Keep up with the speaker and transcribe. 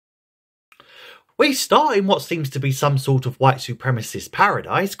We start in what seems to be some sort of white supremacist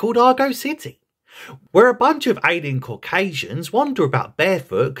paradise called Argo City, where a bunch of alien Caucasians wander about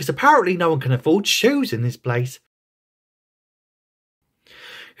barefoot because apparently no one can afford shoes in this place.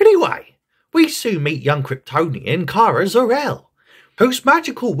 Anyway, we soon meet young Kryptonian Kara Zor-El, whose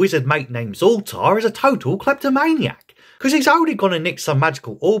magical wizard mate named Zoltar is a total kleptomaniac, because he's only gone and nicked some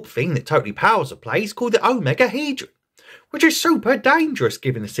magical orb thing that totally powers a place called the Omega Hedron, which is super dangerous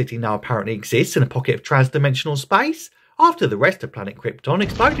given the city now apparently exists in a pocket of trans-dimensional space, after the rest of planet Krypton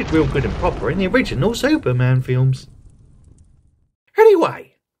exploded real good and proper in the original Superman films.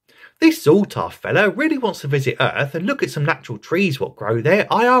 Anyway, this Zoltar fella really wants to visit Earth and look at some natural trees what grow there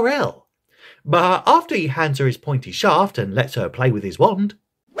IRL. But after he hands her his pointy shaft and lets her play with his wand,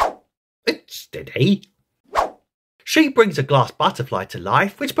 steady, she brings a glass butterfly to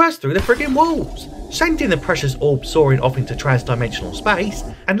life which bursts through the friggin' walls, sending the precious orb soaring off into trans-dimensional space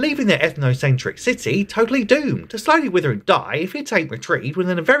and leaving their ethnocentric city totally doomed to slowly wither and die if it ain't retrieved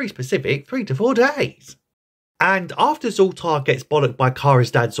within a very specific 3 to 4 days. And after Zoltar gets bollocked by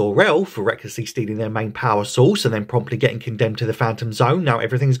Kara's dad Zor-El for recklessly stealing their main power source and then promptly getting condemned to the Phantom Zone now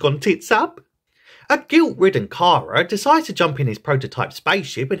everything's gone tits up, a guilt-ridden Kara decides to jump in his prototype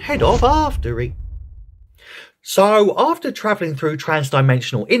spaceship and head off after it. So, after travelling through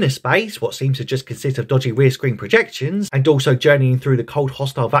trans-dimensional inner space, what seems to just consist of dodgy rear-screen projections, and also journeying through the cold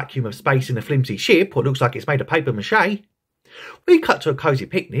hostile vacuum of space in a flimsy ship, what looks like it's made of papier-mâché, we cut to a cosy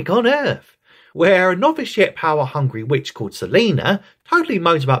picnic on Earth, where a novice yet power-hungry witch called Selena totally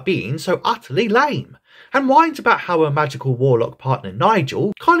moans about being so utterly lame, and whines about how her magical warlock partner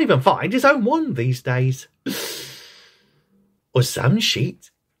Nigel can't even find his own wand these days. Or some shit.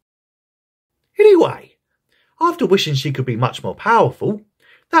 Anyway, after wishing she could be much more powerful,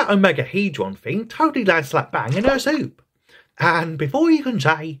 that Omega Hedron thing totally lands slap bang in her soup. And before you can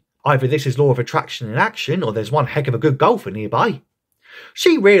say, either this is law of attraction in action or there's one heck of a good golfer nearby,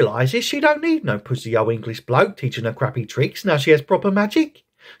 she realises she don't need no pussy old English bloke teaching her crappy tricks now she has proper magic,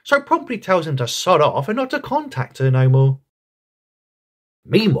 so promptly tells him to sod off and not to contact her no more.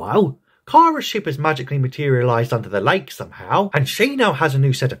 Meanwhile, Kara's ship has magically materialised under the lake somehow, and she now has a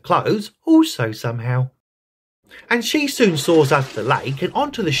new set of clothes also somehow. And she soon soars out of the lake and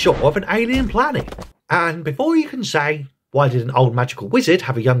onto the shore of an alien planet. And before you can say, why did an old magical wizard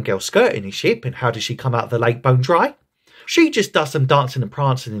have a young girl skirt in his ship and how did she come out of the lake bone dry? She just does some dancing and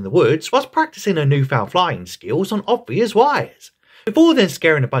prancing in the woods whilst practising her newfound flying skills on obvious wires, before then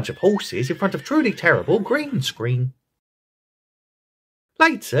scaring a bunch of horses in front of truly terrible green screen.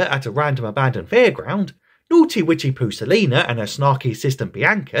 Later, at a random abandoned fairground, naughty witchy poo Selena and her snarky assistant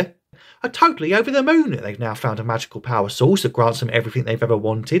Bianca are totally over the moon that they've now found a magical power source that grants them everything they've ever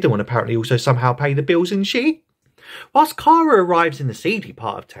wanted and will apparently also somehow pay the bills and shit. Whilst Kara arrives in the seedy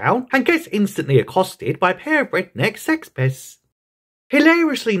part of town and gets instantly accosted by a pair of redneck sex pests.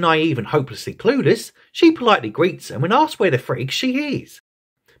 Hilariously naive and hopelessly clueless, she politely greets them and asks where the freak she is,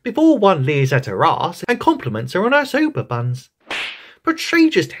 before one leers at her ass and compliments her on her super buns. But she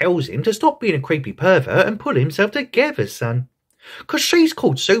just tells him to stop being a creepy pervert and pull himself together, son. 'Cause she's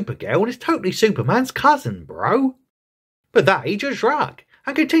called Supergirl and is totally Superman's cousin, bro. But they just shrug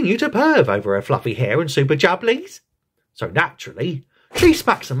and continue to perv over her fluffy hair and super jubblies. So naturally, she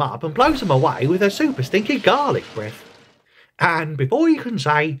smacks them up and blows them away with her super stinky garlic breath. And before you can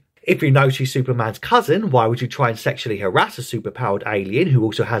say, if you know she's Superman's cousin, why would you try and sexually harass a superpowered alien who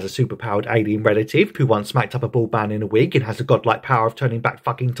also has a superpowered alien relative who once smacked up a bald man in a wig and has the godlike power of turning back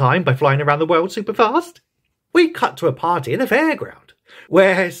fucking time by flying around the world super fast? We cut to a party in a fairground,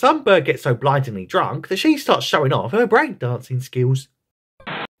 where some bird gets so blindingly drunk that she starts showing off her breakdancing skills.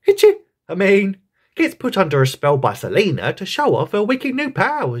 Gets put under a spell by Selena to show off her wicked new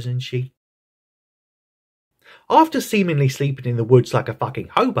powers and she. After seemingly sleeping in the woods like a fucking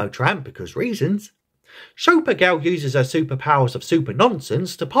hobo tramp because reasons, Supergirl uses her superpowers of super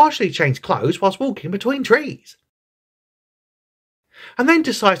nonsense to partially change clothes whilst walking between trees. And then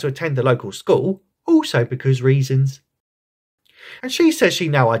decides to attend the local school, also because reasons. And she says she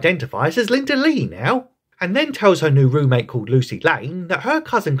now identifies as Linda Lee now, and then tells her new roommate called Lucy Lane that her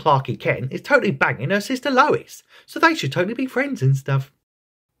cousin Clarky Kent is totally banging her sister Lois, so they should totally be friends and stuff.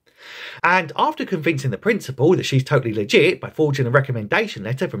 And after convincing the principal that she's totally legit by forging a recommendation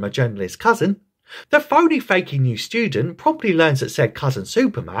letter from a journalist cousin, the phony faking new student promptly learns that said cousin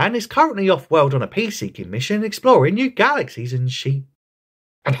Superman is currently off-world on a peace-seeking mission exploring new galaxies and shit,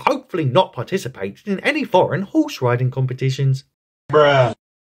 and hopefully not participating in any foreign horse-riding competitions. Bruh.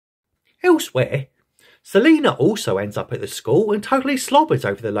 Elsewhere, Selena also ends up at the school and totally slobbers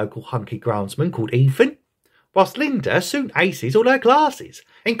over the local hunky groundsman called Ethan, whilst Linda soon aces all her classes,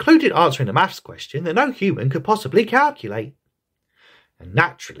 including answering a maths question that no human could possibly calculate. And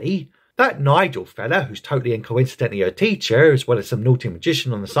naturally, that Nigel fella, who's totally and coincidentally her teacher, as well as some naughty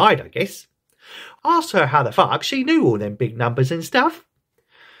magician on the side, I guess, asked her how the fuck she knew all them big numbers and stuff.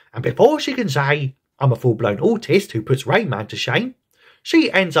 And before she can say, I'm a full-blown autist who puts Rain Man to shame,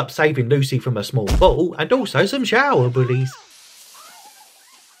 she ends up saving Lucy from a small fall and also some shower bullies.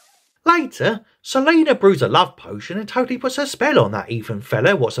 Later, Selena brews a love potion and totally puts a spell on that Ethan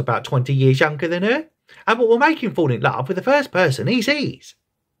fella what's about 20 years younger than her, and what will make him fall in love with the first person he sees.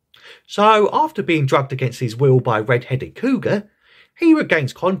 So, after being drugged against his will by a red-headed cougar, he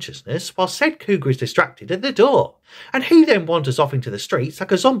regains consciousness while said cougar is distracted at the door, and he then wanders off into the streets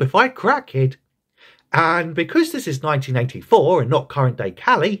like a zombified crackhead. And because this is 1984 and not current-day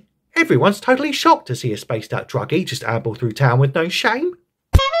Cali, everyone's totally shocked to see a spaced-out druggie just amble through town with no shame.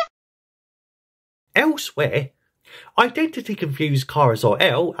 Elsewhere, identity-confused Kara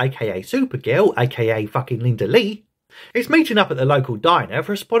Zor-El, aka Supergirl, aka fucking Linda Lee, is meeting up at the local diner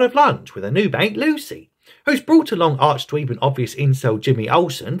for a spot of lunch with her new mate Lucy, who's brought along archdweeb and obvious incel Jimmy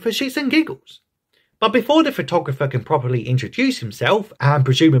Olsen for shits and giggles. But before the photographer can properly introduce himself, and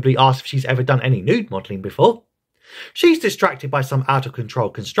presumably ask if she's ever done any nude modelling before, she's distracted by some out-of-control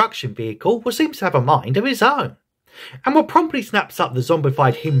construction vehicle which seems to have a mind of its own, and will promptly snaps up the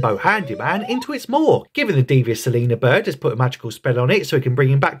zombified himbo handyman into its maw, given the devious Selena Bird has put a magical spell on it so it can bring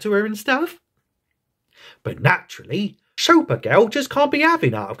him back to her and stuff. But naturally, Supergirl just can't be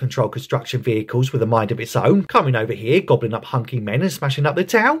having out-of-control construction vehicles with a mind of its own coming over here, gobbling up hunky men and smashing up the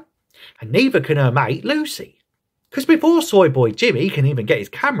town. And neither can her mate Lucy. Because before soy boy Jimmy can even get his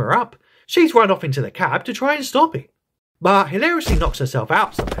camera up, she's run off into the cab to try and stop it. But hilariously knocks herself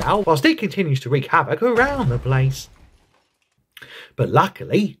out somehow whilst it continues to wreak havoc around the place. But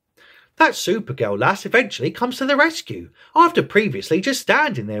luckily, that Supergirl lass eventually comes to the rescue, after previously just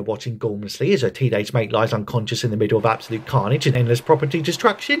standing there watching gormlessly as her teenage mate lies unconscious in the middle of absolute carnage and endless property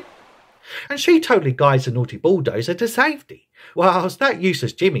destruction. And she totally guides the naughty bulldozer to safety, whilst that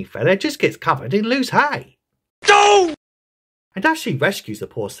useless Jimmy fella just gets covered in loose hay. No! And as she rescues the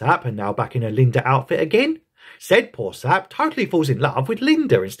poor sap and now back in her Linda outfit again, said poor sap totally falls in love with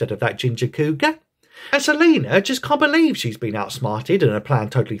Linda instead of that ginger cougar. And Selena just can't believe she's been outsmarted and her plan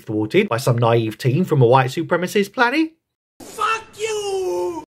totally thwarted by some naive teen from a white supremacist planet. Fuck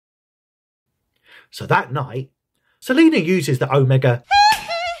you! So that night, Selena uses the Omega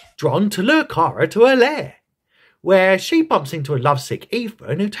Dron to lure Kara to her lair, where she bumps into a lovesick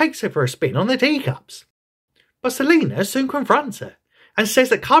Ethan who takes her for a spin on the teacups. But Selena soon confronts her and says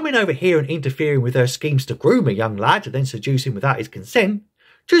that coming over here and interfering with her schemes to groom a young lad and then seduce him without his consent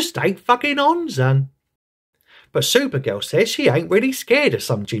just ain't fucking on, son. But Supergirl says she ain't really scared of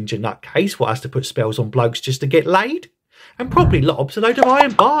some ginger nutcase what has to put spells on blokes just to get laid, and promptly lobs a load of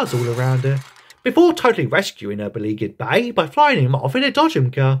iron bars all around her, before totally rescuing her beleaguered bae by flying him off in a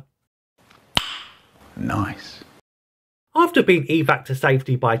Dodgem car. Nice. After being evac to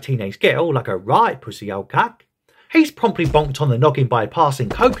safety by a teenage girl like a right pussy old cuck, he's promptly bonked on the noggin by a passing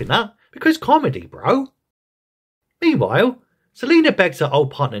coconut because comedy, bro. Meanwhile, Selena begs her old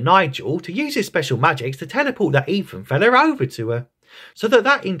partner Nigel to use his special magics to teleport that Ethan fella over to her, so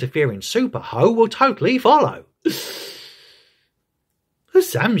that interfering super hoe will totally follow.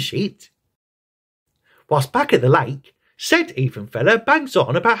 Some shit. Whilst back at the lake, said Ethan fella bangs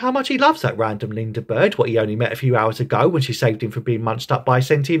on about how much he loves that random Linda Bird what he only met a few hours ago when she saved him from being munched up by a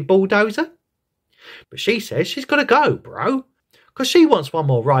sentient bulldozer. But she says she's got to go, bro, because she wants one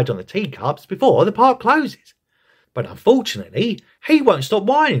more ride on the teacups before the park closes. But unfortunately, he won't stop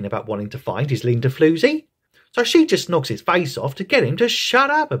whining about wanting to find his Linda floozy, so she just knocks his face off to get him to shut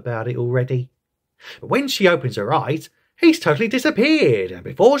up about it already. But when she opens her eyes, he's totally disappeared, and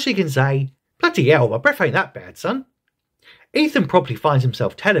before she can say, "Bloody hell, my breath ain't that bad, son," Ethan promptly finds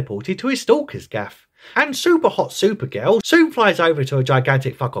himself teleported to his stalker's gaff, and super hot Supergirl soon flies over to a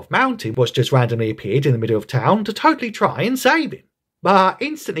gigantic fuck-off mountain which just randomly appeared in the middle of town to totally try and save him, but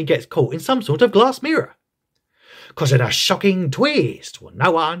instantly gets caught in some sort of glass mirror. Cause in a shocking twist what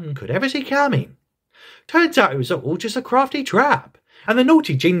no one could ever see coming, turns out it was all just a crafty trap, and the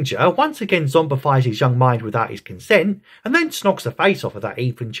naughty ginger once again zombifies his young mind without his consent, and then snogs the face off of that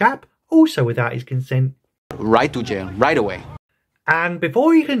Ethan chap, also without his consent. Right to jail, right away. And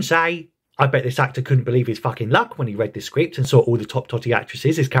before you can say, I bet this actor couldn't believe his fucking luck when he read the script and saw all the top totty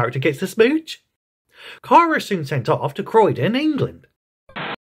actresses his character gets to smooch, Kara is soon sent off to Croydon, England.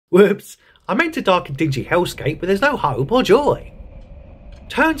 Whoops, I meant a dark and dingy hellscape where there's no hope or joy.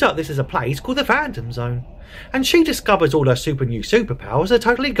 Turns out this is a place called the Phantom Zone, and she discovers all her super new superpowers are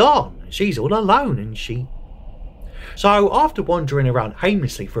totally gone, and she's all alone, and she... So after wandering around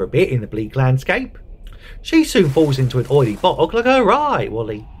aimlessly for a bit in the bleak landscape, she soon falls into an oily bog like a right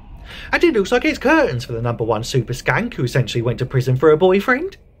Wally. And it looks like it's curtains for the #1 super skank who essentially went to prison for her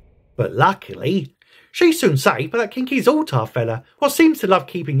boyfriend. But luckily, she's soon saved by that kinky Zoltar fella, what seems to love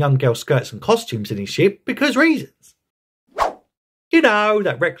keeping young girls' skirts and costumes in his ship because reasons. You know,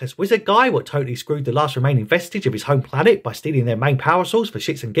 that reckless wizard guy what totally screwed the last remaining vestige of his home planet by stealing their main power source for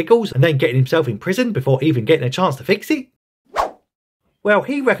shits and giggles and then getting himself in prison before even getting a chance to fix it? Well,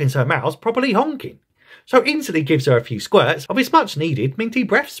 he reckons her mouth's properly honking, so instantly gives her a few squirts of his much needed minty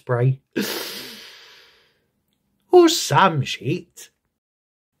breath spray. Or some shit.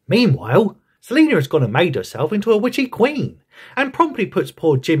 Meanwhile, Selena has gone and made herself into a witchy queen and promptly puts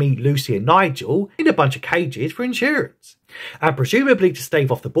poor Jimmy, Lucy and Nigel in a bunch of cages for insurance, and presumably to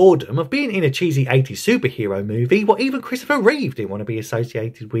stave off the boredom of being in a cheesy 80s superhero movie what even Christopher Reeve didn't want to be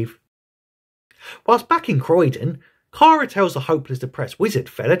associated with. Whilst back in Croydon, Kara tells the hopeless depressed wizard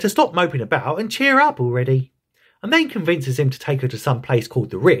fella to stop moping about and cheer up already, and then convinces him to take her to some place called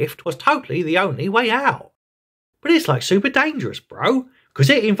the Rift was totally the only way out. But it's like super dangerous, bro, because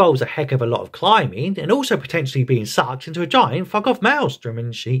it involves a heck of a lot of climbing and also potentially being sucked into a giant fuck-off maelstrom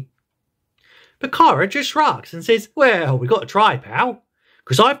and shit. But Kara just shrugs and says, well, we got to try, pal,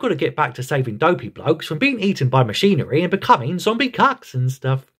 because I've got to get back to saving dopey blokes from being eaten by machinery and becoming zombie cucks and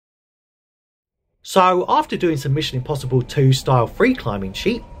stuff. So, after doing some Mission Impossible 2 style free climbing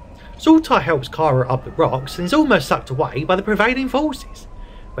shit, Zoltar helps Kara up the rocks and is almost sucked away by the prevailing forces,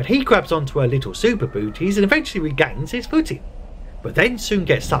 but he grabs onto her little super booties and eventually regains his footing, but then soon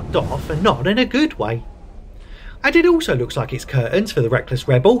gets sucked off and not in a good way. And it also looks like it's curtains for the reckless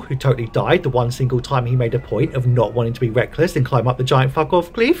rebel who totally died the one single time he made a point of not wanting to be reckless and climb up the giant fuck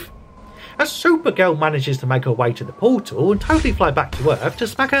off cliff, as Supergirl manages to make her way to the portal and totally fly back to Earth to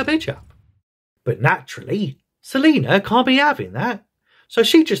smack her bitch up. But naturally, Selena can't be having that, so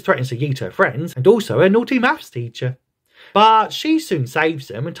she just threatens to yeet her friends and also her naughty maths teacher. But she soon saves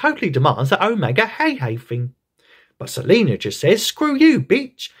them and totally demands that Omega hey thing. But Selena just says, screw you,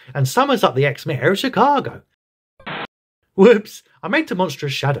 bitch, and summons up the ex-mayor of Chicago. Whoops, I meant a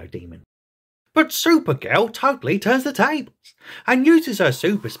monstrous shadow demon. But Supergirl totally turns the tables and uses her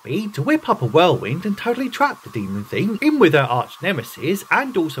super speed to whip up a whirlwind and totally trap the demon thing in with her arch nemesis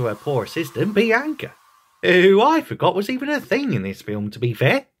and also her poor assistant Bianca, who I forgot was even a thing in this film to be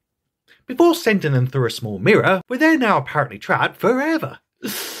fair, before sending them through a small mirror where they're now apparently trapped forever.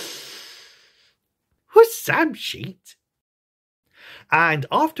 Was some shit. And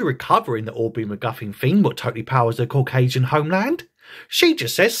after recovering the Aubrey MacGuffin thing what totally powers her Caucasian homeland, she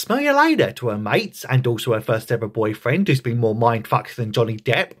just says smell you later to her mates and also her first ever boyfriend who's been more mindfucked than Johnny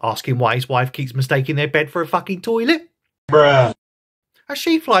Depp asking why his wife keeps mistaking their bed for a fucking toilet. Bruh. As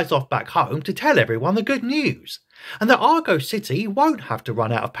she flies off back home to tell everyone the good news, and that Argo City won't have to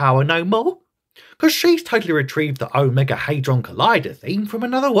run out of power no more, because she's totally retrieved the Omega Hadron Collider theme from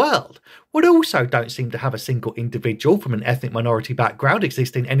another world, what also don't seem to have a single individual from an ethnic minority background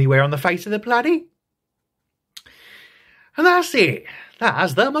existing anywhere on the face of the planet. And that's it.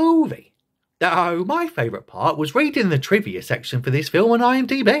 That's the movie. Though my favourite part was reading the trivia section for this film on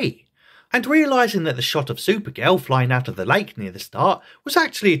IMDb and realising that the shot of Supergirl flying out of the lake near the start was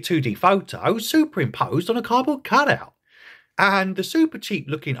actually a 2D photo superimposed on a cardboard cutout. And the super cheap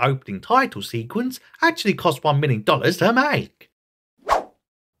looking opening title sequence actually cost $1 million to make.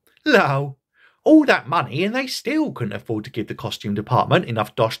 Lol. All that money and they still couldn't afford to give the costume department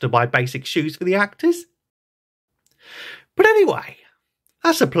enough dosh to buy basic shoes for the actors. But anyway,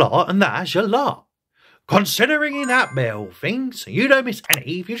 that's the plot and that's your lot. Considering that bell thing so you don't miss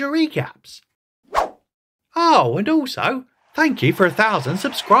any future recaps. Oh, and also, thank you for 1,000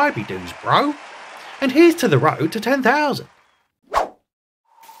 subscribey dues, bro. And here's to the road to 10,000.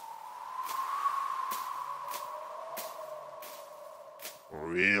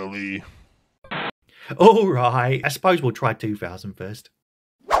 Really? Alright, I suppose we'll try 2,000 first.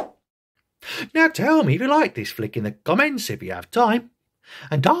 Now tell me if you like this flick in the comments if you have time,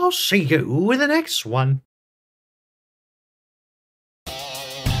 and I'll see you in the next one.